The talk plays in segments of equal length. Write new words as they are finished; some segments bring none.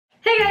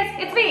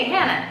me,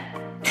 Hannah.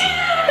 Is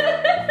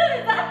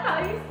that how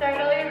you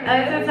start all your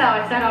videos? That's how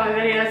I start all my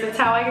videos. It's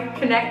how I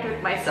connect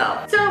with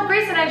myself. So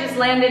Grace and I just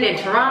landed in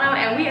Toronto,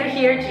 and we are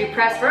here to do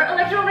press for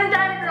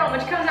Electromandina Girl,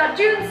 which comes out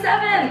June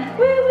 7th.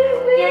 Woo,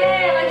 woo, woo.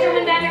 Yay,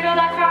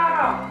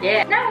 electromandinagirl.com.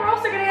 Yeah. Now we're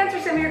also gonna answer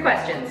some of your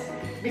questions.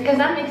 Because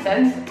that makes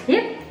sense.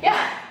 Yep.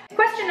 Yeah.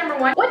 Question number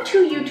 1. What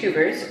 2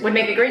 YouTubers would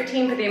make a great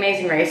team for The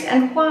Amazing Race,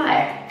 and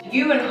why?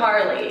 You and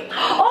Harley.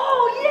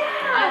 Oh, yeah!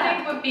 I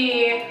think would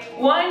be,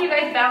 1, you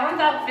guys balance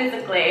out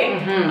physically.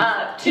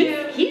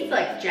 2, He's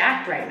like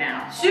jacked right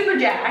now. super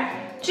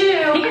jacked. 2,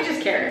 He could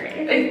just carry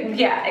me.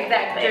 yeah,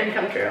 exactly. Didn't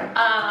come true.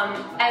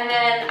 And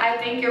then I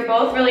think you're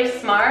both really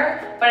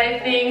smart, but I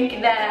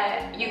think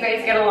that you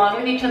guys get along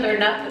with each other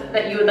enough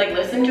that you would like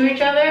listen to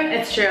each other.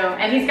 It's true,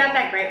 and he's got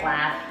that great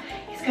laugh.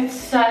 He's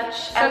got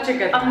such a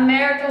good laugh.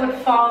 America would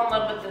fall in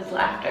love with his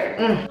laughter.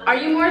 Are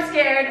you more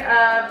scared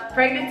of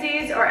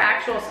pregnancies or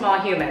actual small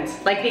humans?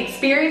 Like the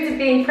experience of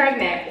being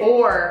pregnant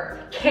or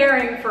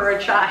caring for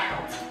a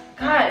child?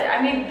 God,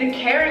 I mean, the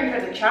caring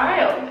for the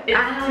child is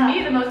to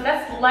me the most,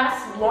 that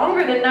lasts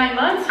longer than 9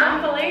 months,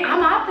 hopefully.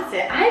 I'm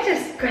opposite. I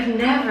just could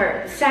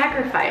never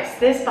sacrifice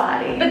this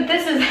body. But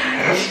this is...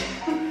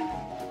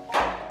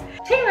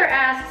 Taylor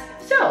asks,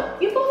 so,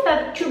 you both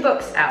have 2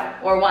 books out,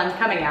 or 1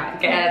 coming out.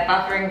 Get at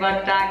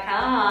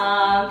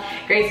bufferingbook.com.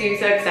 Grace, are you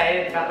so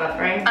excited about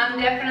buffering? I'm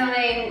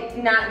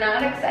definitely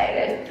not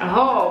excited.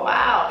 Oh,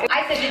 wow.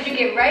 I said, did you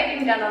get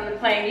writing done on the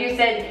plane? You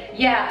said,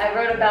 yeah, I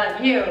wrote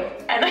about you.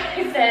 And I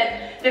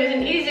said, there's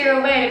an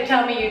easier way to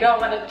tell me you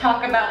don't want to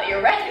talk about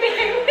your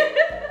writing.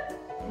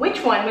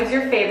 Which one was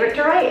your favorite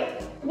to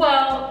write?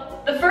 Well,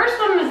 the first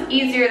one was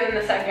easier than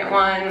the second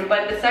one,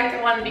 but the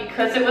second one,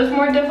 because it was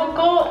more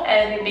difficult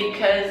and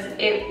because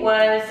it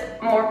was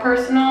more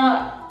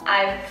personal,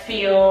 I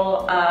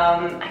feel,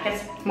 I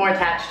guess... More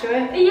attached to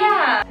it?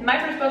 Yeah. My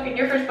first book and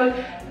your first book,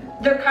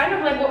 they're kind of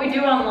like what we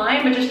do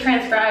online, but just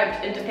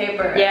transcribed into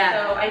paper. Yeah.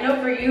 So I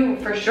know for you,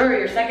 for sure,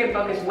 your second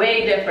book is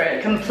way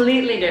different.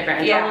 Completely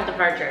different. Yeah. Total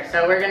departure.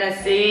 So we're gonna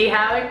see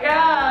how it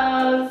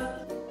goes.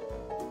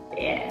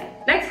 Yeah.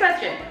 Next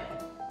question.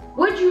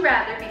 Would you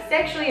rather be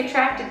sexually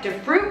attracted to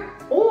fruit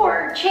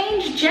or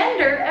change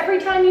gender every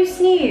time you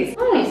sneeze?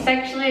 Be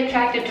sexually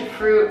attracted to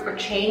fruit or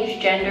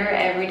change gender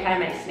every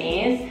time I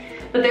sneeze.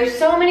 But there's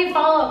so many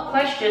follow-up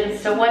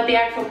questions to what the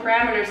actual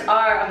parameters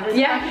are of this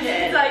question.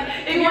 It's like,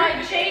 do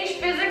I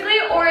change physically,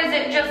 or is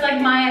it just like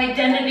my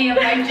identity of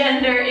my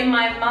gender in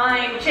my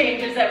mind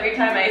changes every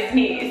time I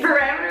sneeze?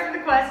 Parameter of the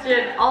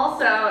question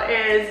also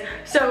is,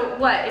 so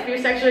what, if you're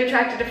sexually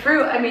attracted to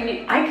fruit, I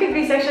mean, I could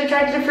be sexually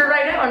attracted to fruit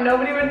right now and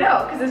nobody would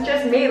know, because it's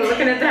just me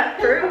looking at that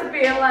fruit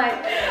being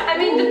like, I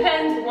mean,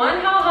 depends, 1,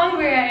 how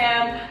hungry I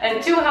am,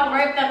 and 2, how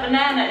ripe that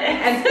banana is.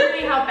 and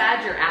 3, how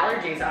bad your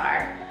allergies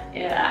are.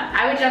 Yeah.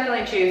 I would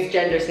definitely choose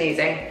gender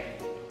sneezing.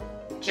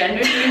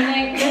 Gender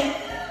sneezing?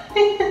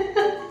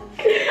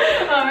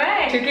 All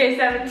right.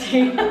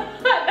 2K17.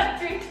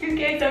 That's your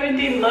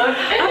 2K17 look.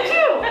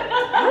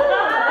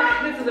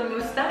 This is a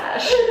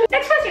mustache.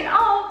 Next question.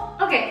 Oh,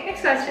 okay,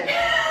 next question.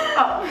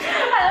 Oh.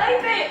 I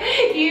like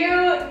that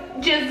you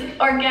just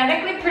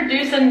organically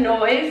produce a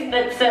noise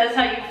that says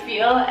how you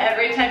feel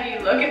every time you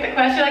look at the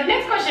question. Like,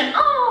 next question,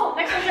 oh,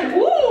 next question,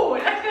 ooh,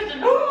 next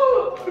question,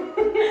 ooh.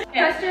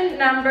 Yeah. Question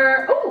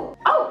number, ooh,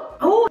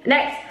 oh,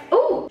 next,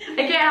 ooh.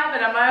 I can't have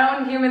it on my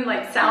own human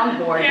like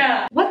soundboard.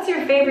 Yeah. What's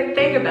your favorite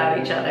thing about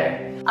each other?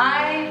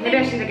 Maybe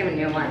I should think of a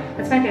new one.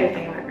 What's my favorite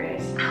thing about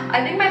Grace?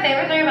 I think my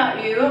favorite thing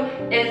about you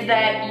is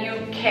that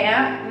you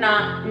can't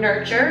not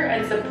nurture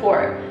and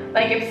support.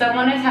 Like, if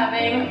someone is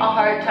having a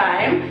hard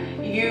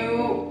time,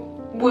 you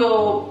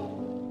will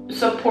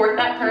support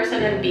that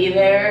person and be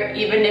there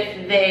even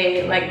if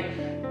they like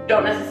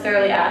don't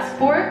necessarily ask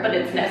for it, but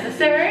it's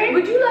necessary.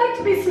 Would you like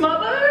to be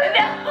smothered?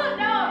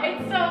 No,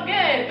 it's so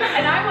good.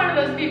 And I'm one of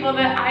those people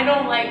that I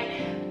don't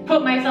like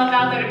put myself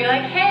out there to be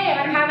like, hey,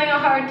 I'm having a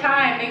hard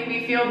time, make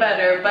me feel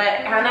better.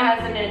 But Hannah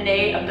has an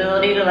innate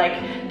ability to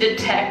like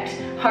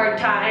detect hard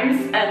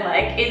times and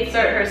like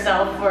insert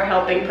herself for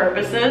helping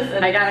purposes.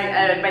 And I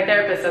gotta, my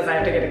therapist says I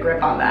have to get a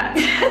grip on that.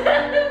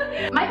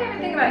 My favorite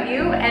thing about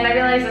you, and I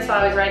realized this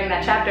while I was writing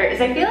that chapter, is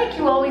I feel like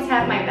you always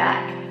have my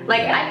back.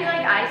 Like, I feel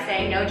like I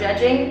say no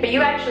judging, but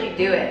you actually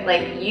do it.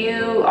 Like,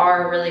 you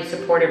are a really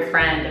supportive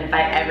friend, and if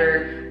I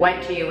ever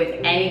went to you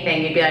with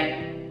anything, you'd be like,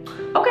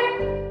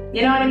 okay,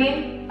 you know what I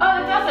mean? Oh,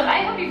 that's awesome.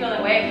 I hope you feel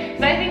that way.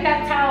 Because I think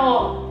that's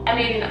how, I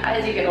mean,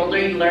 as you get older,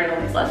 you learn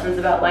all these lessons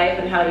about life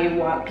and how you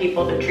want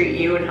people to treat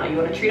you and how you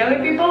want to treat other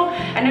people.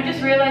 And I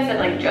just realized that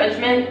like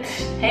judgment,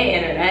 hey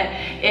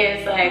internet,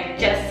 is like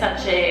just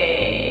such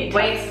a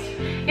waste.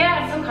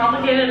 Yeah, it's so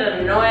complicated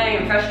and annoying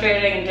and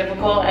frustrating and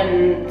difficult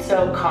and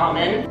so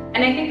common.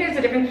 And I think there's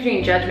a difference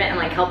between judgment and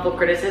like helpful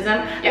criticism.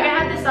 Like, I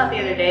had this thought the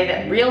other day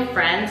that real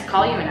friends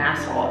call you an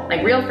asshole.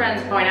 Like, real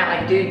friends point out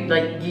like, dude,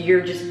 like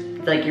you're just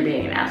like you're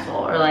being an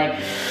asshole, or like,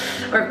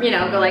 or you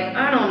know, go like,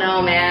 I don't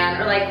know,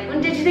 man, or like,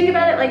 when did you think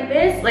about it like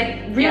this?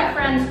 Like, real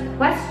friends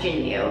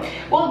question you.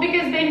 Well,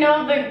 because they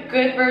know the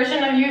good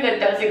version of you that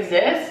does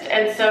exist,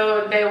 and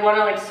so they want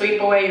to like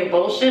sweep away your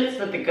bullshit so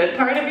that the good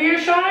part of you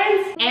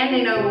shines. And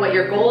they know what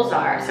your goals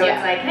are, so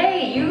it's like,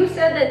 hey, you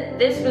said that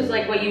this was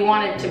like what you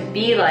wanted to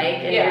be like,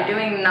 and you're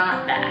doing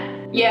not that.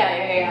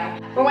 Yeah.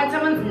 Or when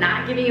someone's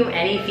not giving you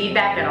any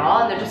feedback at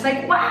all, and they're just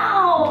like,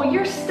 wow,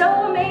 you're so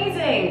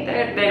amazing.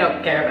 They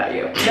don't care about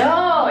you.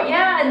 No,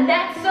 yeah, and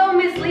that's so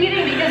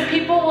misleading because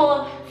people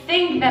will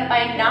think that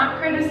by not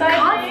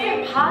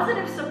criticizing, constant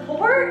positive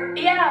support?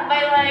 Yeah,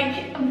 by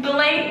like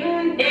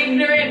blatant,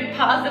 ignorant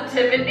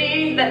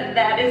positivity,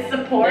 that is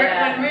support,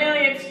 when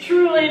really it's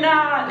truly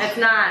not. It's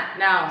not,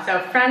 no. So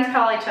friends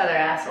call each other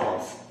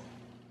assholes.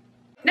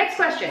 Next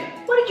question.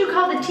 What did you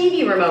call the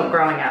TV remote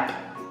growing up?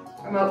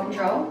 Remote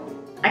control?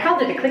 I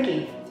called it a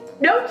clicky.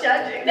 No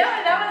judging. No,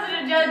 that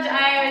wasn't a judge.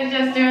 I was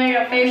just doing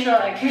a facial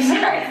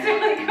exercise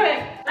really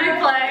quick.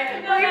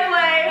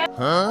 Replay.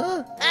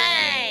 Huh?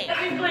 Hey!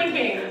 I've been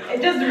blinking.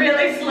 It's just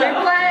really slow.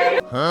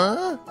 Replay.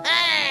 Huh?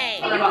 Hey!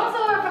 And you also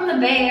are from the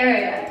Bay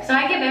Area, so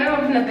I give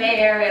everyone from the Bay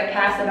Area a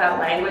pass about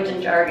language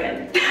and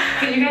jargon.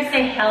 Because you guys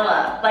say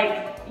hella,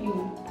 like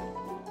you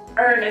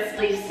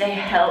earnestly say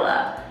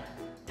hella.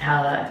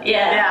 Hella.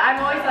 Yeah. Yeah,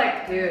 I'm always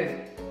like, dude.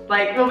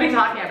 Like, we'll be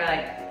talking, I'll be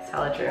like, it's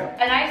hella true.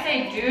 And I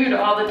say dude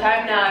all the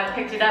time now. I've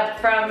picked it up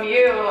from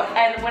you.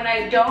 And when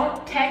I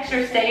don't text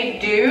or say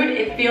dude,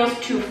 it feels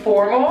too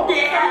formal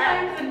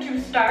sometimes and too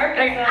stark.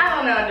 Like, I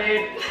don't know,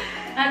 dude.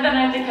 And then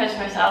I have to catch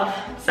myself.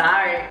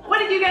 Sorry. What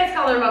did you guys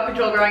call the remote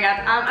control growing up?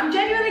 I'm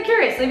genuinely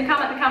curious. Leave a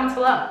comment in the comments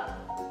below.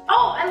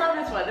 Oh, I love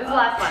this one. This is the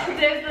last one.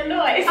 There's the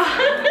noise.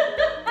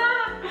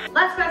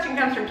 Last question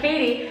comes from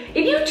Katie.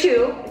 If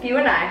you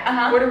and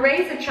I, were to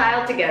raise a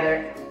child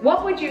together,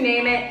 what would you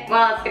name it?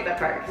 Well, let's skip that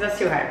part because that's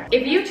too hard.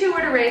 If you two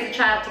were to raise a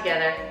child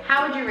together,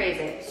 how would you raise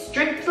it?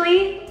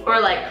 Strictly or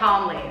like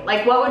calmly?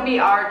 Like what would be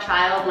our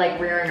child like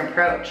rearing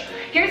approach?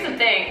 Here's the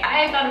thing.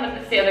 I thought about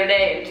this the other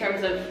day in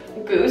terms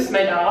of Goose,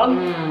 my dog.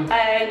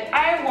 And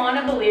I want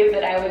to believe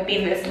that I would be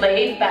this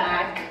laid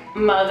back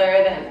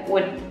mother that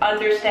would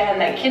understand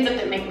that kids have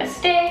to make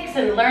mistakes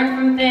and learn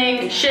from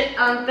things. And shit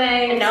on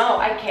things. No,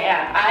 I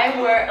can't.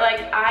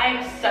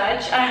 I'm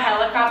such a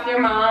helicopter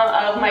mom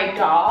of my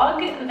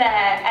dog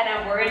that, and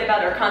I'm worried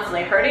about her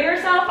constantly hurting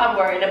herself. I'm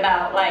worried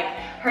about like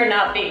her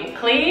not being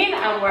clean.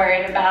 I'm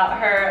worried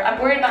about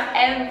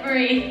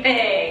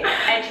everything.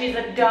 And she's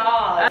a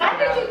dog. How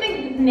did you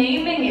think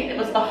naming it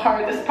was the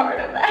hardest part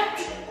of that?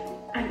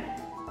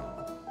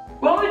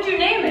 What would you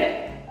name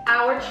it?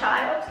 Our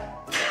child.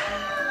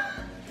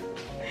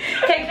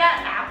 Take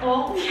that,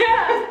 Apple.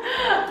 Yeah.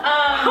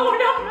 Oh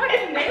no, I'm not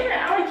gonna name it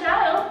Our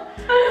Child.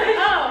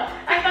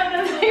 Oh, I thought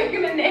that's what you were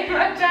gonna name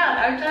our child.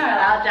 Our child.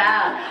 Our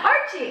child.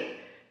 Archie.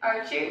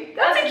 Archie.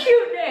 That's a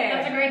cute name.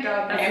 That's a great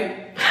dog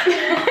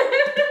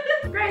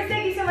name. Grace,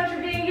 thank you so much for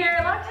being here.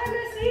 Long time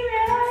no see,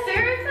 man.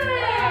 Seriously.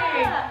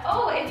 Yeah.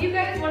 Oh, if you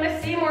guys want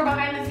to see more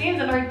behind the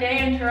scenes of our day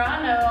in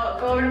Toronto,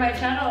 go over to my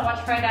channel and watch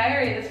Fry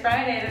Diary this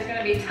Friday. There's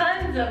gonna be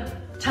tons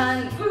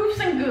goofs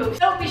and goofs.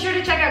 So be sure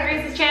to check out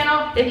Grace's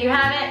channel. If you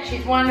haven't,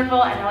 she's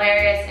wonderful and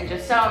hilarious and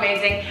just so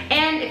amazing.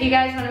 And if you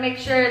guys want to make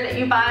sure that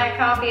you buy a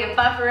copy of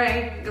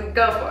Buffering,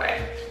 go for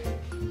it.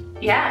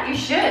 Yeah, you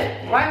should.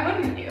 Why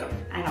wouldn't you?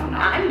 I don't know.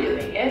 I'm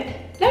doing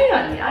it. No, you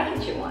don't need. I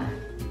get you one.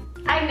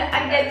 I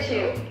get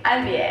you.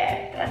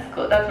 Yeah, that's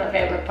cool. That's my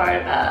favorite part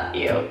about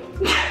you.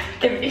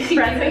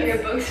 Giving your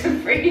books for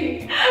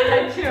free.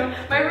 I do.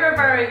 My favorite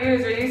part of you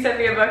is when you send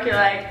me a book, you're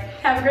like,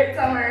 have a great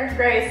summer,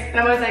 Grace. And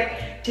I'm always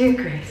like, dear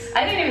Grace.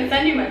 I didn't even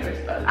send you my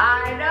first book.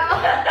 I know.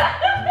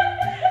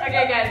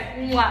 Okay guys,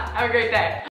 mwah. Have a great day.